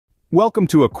Welcome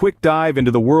to a quick dive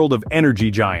into the world of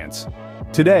energy giants.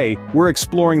 Today, we're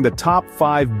exploring the top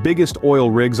 5 biggest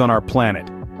oil rigs on our planet.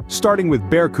 Starting with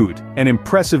Berkut, an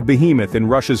impressive behemoth in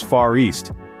Russia's Far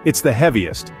East. It's the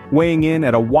heaviest, weighing in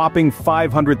at a whopping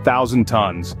 500,000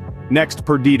 tons. Next,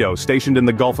 Perdido, stationed in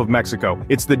the Gulf of Mexico.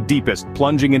 It's the deepest,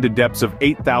 plunging into depths of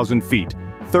 8,000 feet.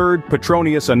 Third,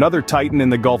 Petronius, another titan in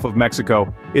the Gulf of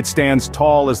Mexico. It stands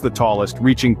tall as the tallest,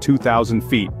 reaching 2,000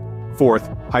 feet. Fourth,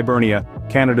 Hibernia,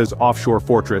 Canada's offshore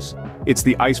fortress. It's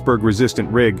the iceberg-resistant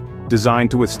rig,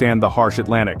 designed to withstand the harsh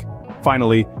Atlantic.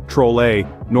 Finally, Troll A,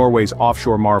 Norway's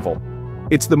offshore marvel.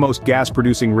 It's the most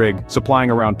gas-producing rig,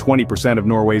 supplying around 20% of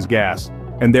Norway's gas.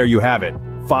 And there you have it,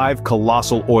 5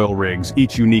 colossal oil rigs,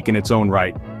 each unique in its own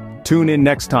right. Tune in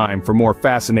next time for more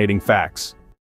fascinating facts.